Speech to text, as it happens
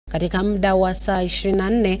katika muda wa saa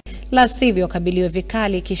 24, la sivyo wakabiliwe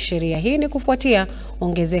vikali kisheria. Hii ni kufuatia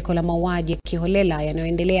ongezeko la mauaji kiholela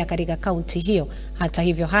yanayoendelea katika kaunti hiyo. Hata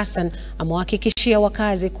hivyo, Hassan amewahakikishia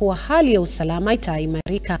wakazi kuwa hali ya usalama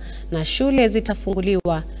itaimarika na shule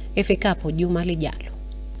zitafunguliwa ifikapo juma lijalo.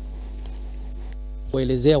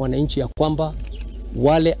 Kuelezea wananchi ya kwamba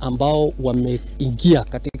wale ambao wameingia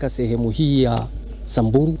katika sehemu hii ya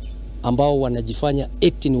Samburu ambao wanajifanya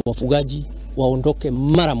eti ni wafugaji waondoke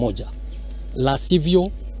mara moja, la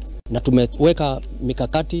sivyo, na tumeweka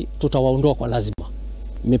mikakati, tutawaondoa kwa lazima.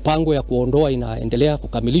 Mipango ya kuondoa inaendelea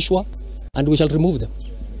kukamilishwa, and we shall remove them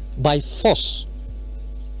by force.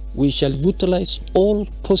 We shall utilize all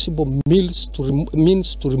possible means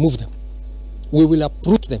to remove them. We will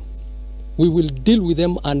uproot them. We will deal with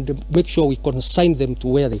them and make sure we consign them to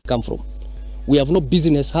where they come from. We have no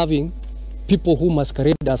business having people who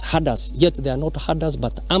masquerade as herders, yet they are not herders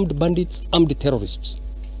but armed bandits, armed terrorists.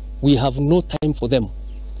 We have no time for them.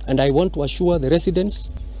 And I want to assure the residents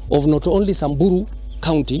of not only Samburu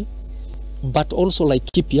County, but also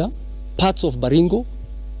Laikipia, parts of Baringo,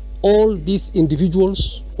 all these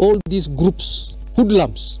individuals, all these groups,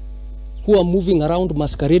 hoodlums, who are moving around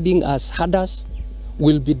masquerading as herders,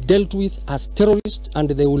 will be dealt with as terrorists, and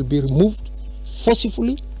they will be removed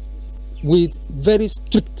forcefully with very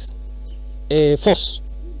strict force,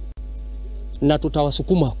 na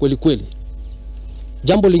tutawasukuma kweli kweli.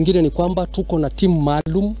 Jambo lingine ni kwamba tuko na timu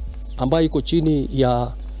maalum ambayo iko chini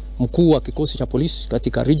ya mkuu wa kikosi cha polisi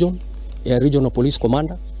katika Regional Police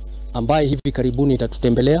Commander, ambaye hivi karibuni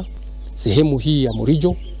itatutembelea sehemu hii ya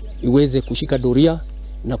Murijo iweze kushika doria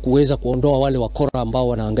na kuweza kuondoa wale wakora ambao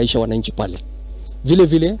wanahangaisha wananchi pale. Vile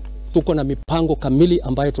vile tuko na mipango kamili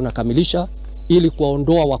ambayo tunakamilisha ili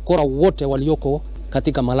kuondoa wakora wote walioko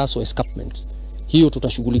katika Malaso escarpment. Hiyo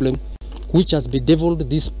tutashughulikia, which has bedeviled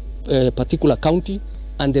this particular county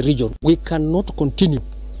and the region. We cannot continue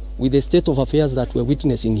with the state of affairs that we are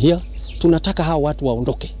witnessing here. Tunataka hawa watu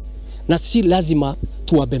waondoke, na si lazima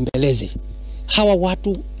tuwabembeleze. Hawa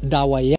watu dawa ya